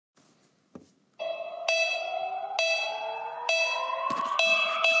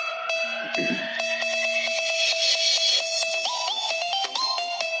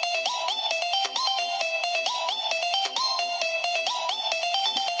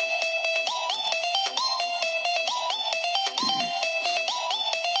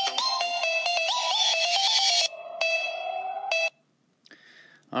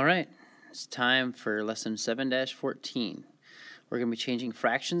All right, it's time for lesson 7-14. We're going to be changing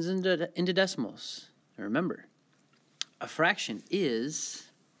fractions into decimals. And remember, a fraction is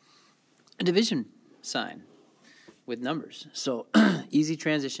a division sign with numbers. So easy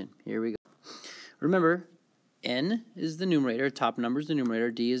transition. Here we go. Remember, n is the numerator, top number is the numerator,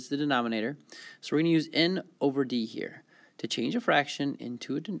 d is the denominator. So we're going to use n over d here. To change a fraction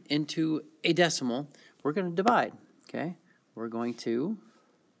into a decimal, we're going to divide. Okay, we're going to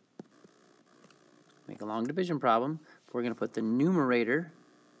make a long division problem. We're going to put the numerator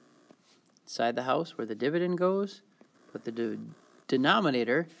inside the house where the dividend goes. Put the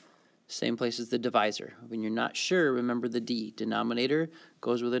denominator same place as the divisor. When you're not sure, remember the d. Denominator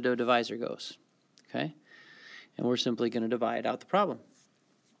goes where the divisor goes. Okay, and we're simply going to divide out the problem.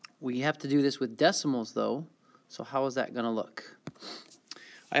 We have to do this with decimals though. So how is that going to look?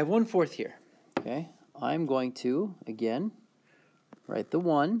 I have 1/4 here. Okay, I'm going to again write the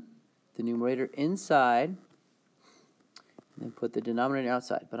 1, the numerator inside, and then put the denominator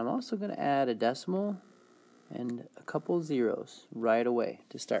outside. But I'm also going to add a decimal and a couple zeros right away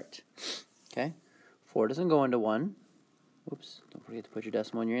to start. Okay, 4 doesn't go into 1. Oops, don't forget to put your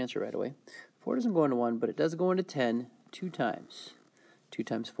decimal in your answer right away. 4 doesn't go into 1, but it does go into 10 2 times. 2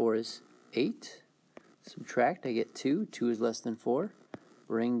 times 4 is 8. Subtract, I get 2. 2 is less than 4.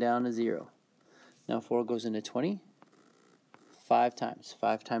 Bring down a 0. Now 4 goes into 20. 5 times.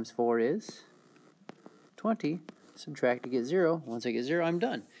 5 times 4 is 20. Subtract to get 0. Once I get 0, I'm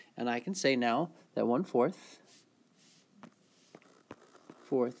done. And I can say now that 1/4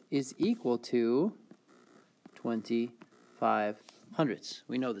 is equal to 25 hundredths.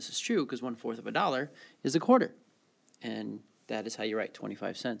 We know this is true because 1/4 of a dollar is a quarter. And that is how you write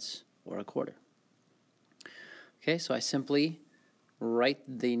 25 cents or a quarter. Okay, so I simply write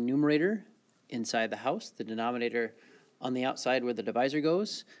the numerator inside the house, the denominator on the outside where the divisor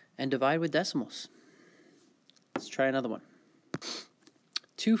goes, and divide with decimals. Let's try another one.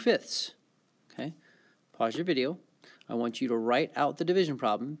 2/5. Okay, pause your video. I want you to write out the division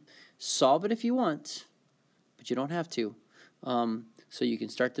problem. Solve it if you want, but you don't have to. So you can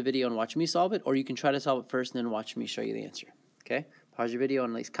start the video and watch me solve it, or you can try to solve it first and then watch me show you the answer. Okay, pause your video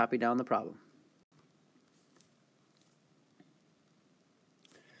and at least copy down the problem.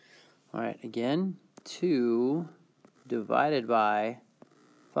 All right, again, 2 divided by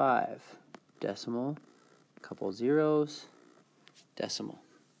 5, decimal, couple zeros, decimal,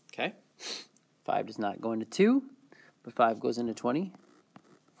 okay? 5 does not go into 2, but 5 goes into 20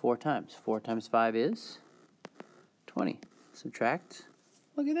 4 times. 4 times 5 is 20. Subtract,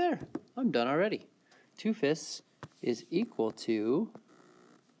 look at there, I'm done already. 2/5 is equal to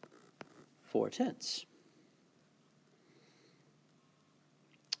 4/10.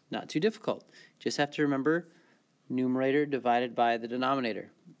 Not too difficult. Just have to remember numerator divided by the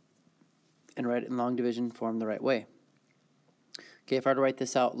denominator and write it in long division form the right way. Okay, if I were to write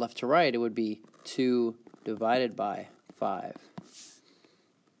this out left to right, it would be 2 divided by 5.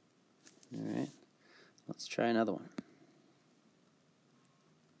 All right, let's try another one.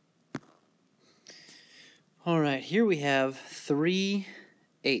 All right, here we have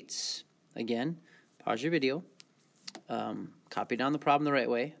 3/8. Again, pause your video. Copy down the problem the right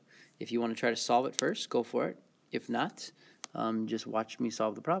way. If you want to try to solve it first, go for it. If not, just watch me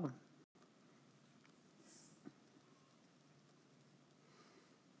solve the problem.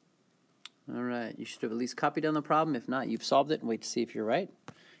 All right, you should have at least copied down the problem. If not, you've solved it and wait to see if you're right.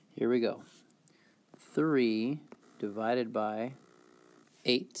 Here we go. 3 divided by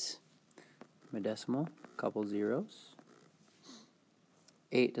 8, my decimal, couple zeros.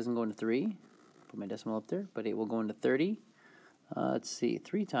 8 doesn't go into 3. Put my decimal up there, but 8 will go into 30. Let's see,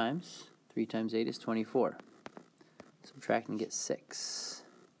 3 times 8 is 24. Subtract and get 6.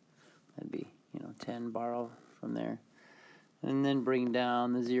 That'd be, 10, borrow from there. And then bring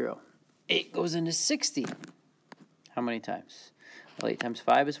down the 0. 8 goes into 60. How many times? Well, 8 times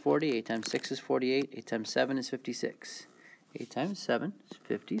 5 is 40. 8 times 6 is 48. 8 times 7 is 56. 8 times 7 is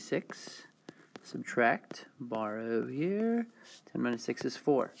 56. Subtract, borrow here. 10 minus 6 is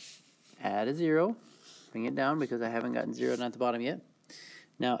 4. Add a 0. Bring it down because I haven't gotten 0 down at the bottom yet.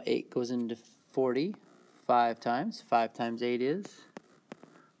 Now 8 goes into 40 5 times. 5 times 8 is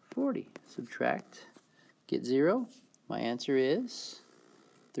 40. Subtract, get 0. My answer is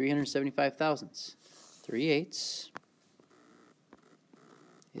 375 thousandths. 3/8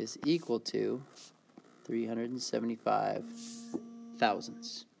 is equal to 375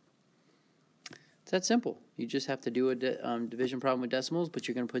 thousandths. It's that simple. You just have to do a division problem with decimals, but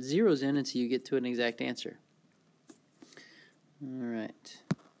you're going to put zeros in until you get to an exact answer. All right.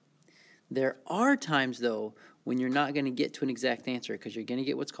 There are times, though, when you're not going to get to an exact answer because you're going to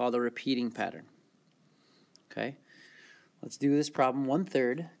get what's called a repeating pattern. Okay, let's do this problem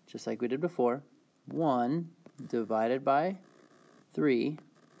 1/3, just like we did before. 1 divided by 3,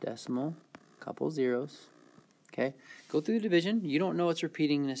 decimal, couple zeros. Okay, go through the division. You don't know it's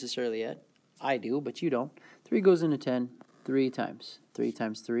repeating necessarily yet. I do, but you don't. 3 goes into 10 3 times. 3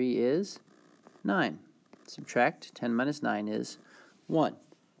 times 3 is 9. Subtract 10 minus 9 is 1.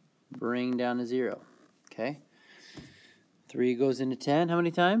 Bring down to 0. Okay, 3 goes into 10 how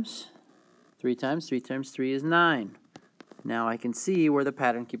many times? 3 times. 3 times 3 is 9. Now I can see where the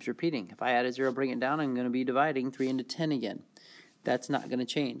pattern keeps repeating. If I add a 0, bring it down, I'm going to be dividing 3 into 10 again. That's not going to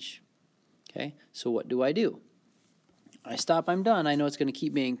change. Okay, so what do? I stop, I'm done. I know it's going to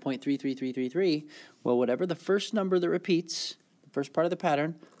keep being 0.33333. Well, whatever the first number that repeats, the first part of the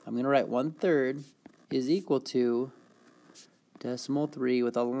pattern, I'm going to write 1/3 is equal to decimal 3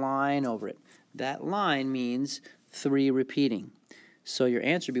 with a line over it. That line means 3 repeating. So your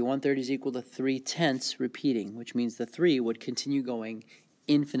answer would be 1/3 is equal to 3/10 repeating, which means the 3 would continue going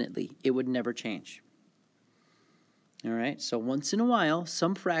infinitely. It would never change. All right, so once in a while,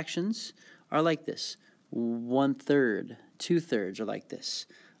 some fractions are like this. 1/3, 2/3 are like this.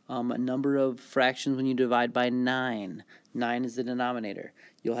 A number of fractions when you divide by 9. 9 is the denominator.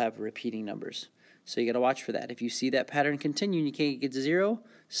 You'll have repeating numbers. So you got to watch for that. If you see that pattern continue and you can't get to 0,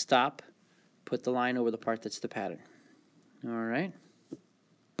 stop, put the line over the part that's the pattern. All right.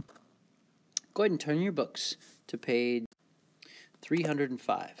 Go ahead and turn your books to page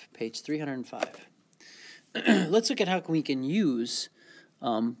 305. Page 305. Let's look at how we can use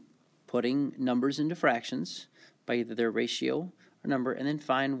putting numbers into fractions by either their ratio or number, and then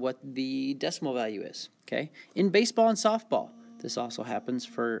find what the decimal value is. Okay. In baseball and softball, this also happens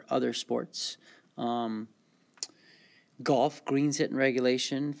for other sports. Golf, greens hit in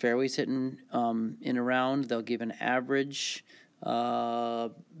regulation, fairways hit in a round. They'll give an average.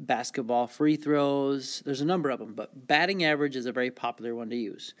 Basketball free throws. There's a number of them, but batting average is a very popular one to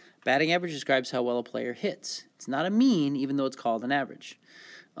use. Batting average describes how well a player hits. It's not a mean, even though it's called an average.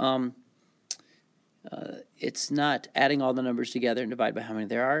 It's not adding all the numbers together and divide by how many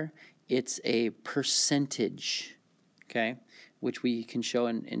there are. It's a percentage, okay, which we can show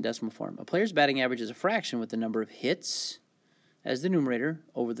in decimal form. A player's batting average is a fraction with the number of hits as the numerator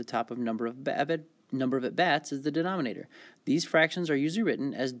over the top of number of at-bats as the denominator. These fractions are usually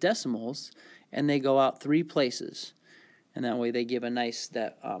written as decimals, and they go out 3 places. And that way they give a nice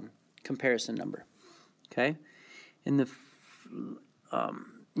comparison number. Okay? And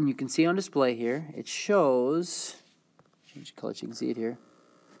you can see on display here, it shows, change color so you can see it here,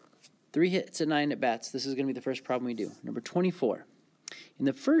 3 hits at 9 at-bats. This is going to be the first problem we do. Number 24. In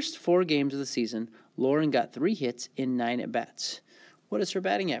the first 4 games of the season, Lauren got 3 hits in 9 at-bats. What is her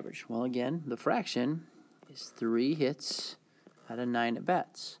batting average? Well, again, the fraction is 3 hits out of 9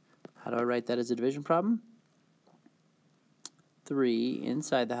 at-bats. How do I write that as a division problem? 3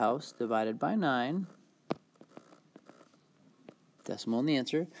 inside the house divided by 9. Decimal in the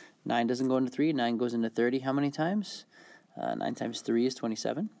answer. 9 doesn't go into 3. 9 goes into 30. How many times? 9 times 3 is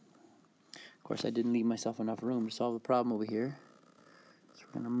 27. Of course, I didn't leave myself enough room to solve the problem over here. So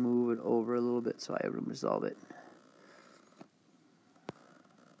we're going to move it over a little bit so I have room to solve it.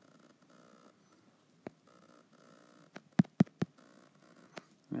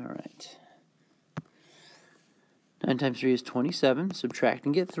 All right. 9 times 3 is 27. Subtract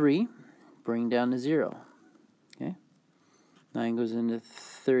and get 3. Bring down to 0. Okay. 9 goes into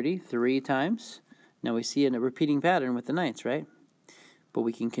 30 3 times. Now we see a repeating pattern with the 9ths, right? But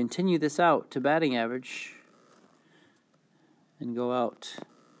we can continue this out to batting average and go out.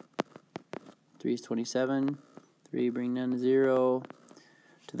 3 is 27. 3 bring down to 0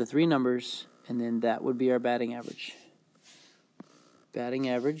 to the 3 numbers, and then that would be our batting average. Batting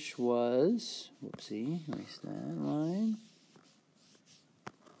average was, whoopsie, erase that line.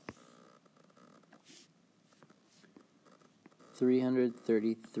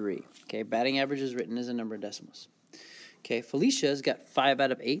 $333. Okay, batting average is written as a number of decimals. Okay, Felicia's got 5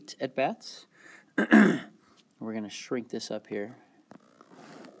 out of 8 at bats. We're going to shrink this up here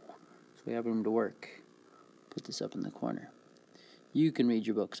so we have room to work. Put this up in the corner. You can read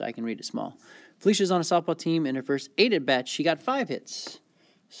your books. I can read it small. Felicia's on a softball team. In her first 8 at bats, she got 5 hits.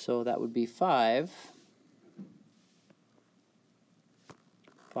 So that would be 5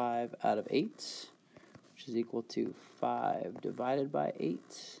 out of 8, which is equal to 5 divided by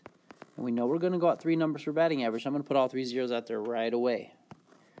 8. And we know we're going to go out 3 numbers for batting average. I'm going to put all 3 zeros out there right away,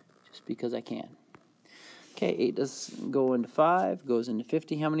 just because I can. Okay, 8 does go into 5, goes into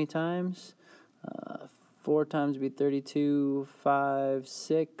 50 how many times? 4 times would be 32, 5,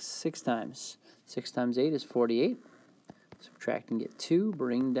 6, 6 times. 6 times 8 is 48. Subtract and get 2,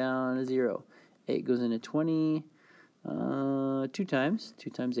 bring down a 0. 8 goes into 20, 2 times. 2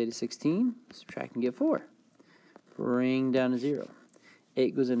 times 8 is 16. Subtract and get 4. Bring down a 0.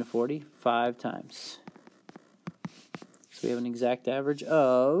 8 goes into 40, 5 times. So we have an exact average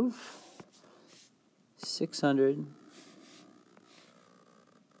of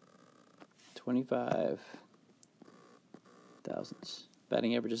 625 thousandths.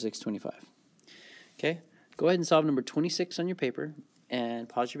 Batting average is 625. Okay, go ahead and solve number 26 on your paper and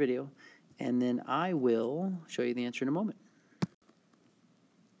pause your video, and then I will show you the answer in a moment.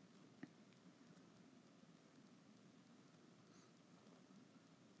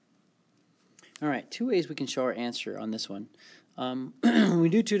 All right, 2 ways we can show our answer on this one. When we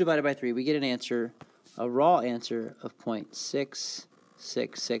do 2 divided by 3, we get an answer, a raw answer of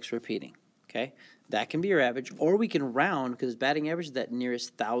 0.666 repeating. Okay, that can be your average, or we can round because batting average is that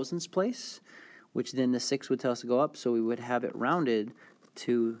nearest thousandths place, which then the 6 would tell us to go up, so we would have it rounded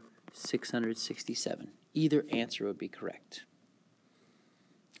to 667. Either answer would be correct.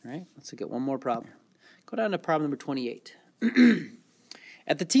 All right, let's look at one more problem. Go down to problem number 28.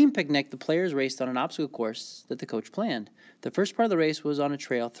 At the team picnic, the players raced on an obstacle course that the coach planned. The first part of the race was on a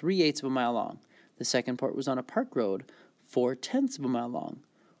trail 3/8 of a mile long. The second part was on a park road 4/10 of a mile long.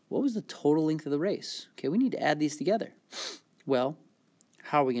 What was the total length of the race? Okay, we need to add these together. Well,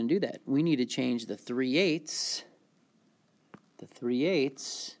 how are we going to do that? We need to change the 3/8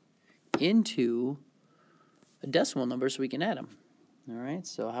 into a decimal number so we can add them. All right,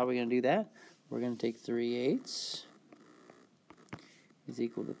 so how are we going to do that? We're going to take 3/8 is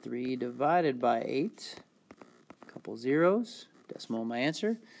equal to 3 divided by 8. A couple zeros, decimal in my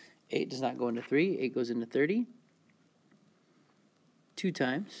answer. 8 does not go into 3, 8 goes into 30. 2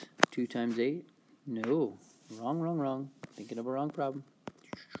 times 8. No, wrong. Thinking of a wrong problem.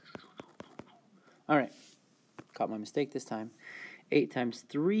 All right, caught my mistake this time. 8 times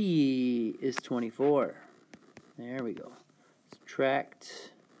 3 is 24. There we go.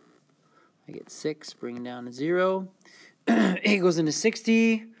 Subtract. I get 6, bring down a 0. 8 goes into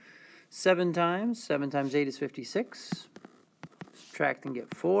 60 7 times. 7 times 8 is 56. Subtract and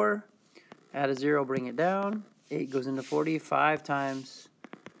get 4. Add a 0, bring it down. 8 goes into 40. 5 times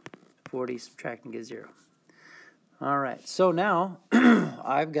 40, subtract and get 0. All right, so now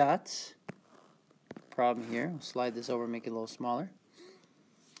I've got a problem here. I'll slide this over and make it a little smaller.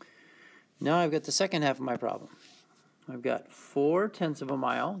 Now I've got the second half of my problem. I've got 4/10 of a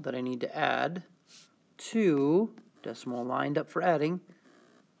mile that I need to add to, decimal lined up for adding,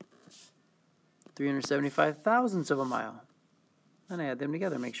 375 thousandths of a mile. And I add them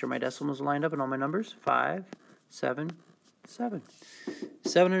together. Make sure my decimals are lined up and all my numbers. 5, 7, 7.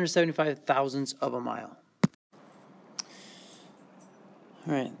 775 thousandths of a mile.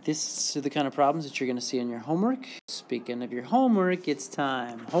 All right, these are the kind of problems that you're going to see in your homework. Speaking of your homework, it's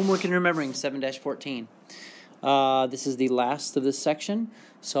time. Homework and remembering 7-14. This is the last of this section,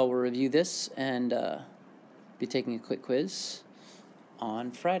 so we'll review this and be taking a quick quiz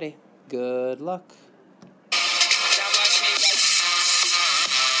on Friday. Good luck.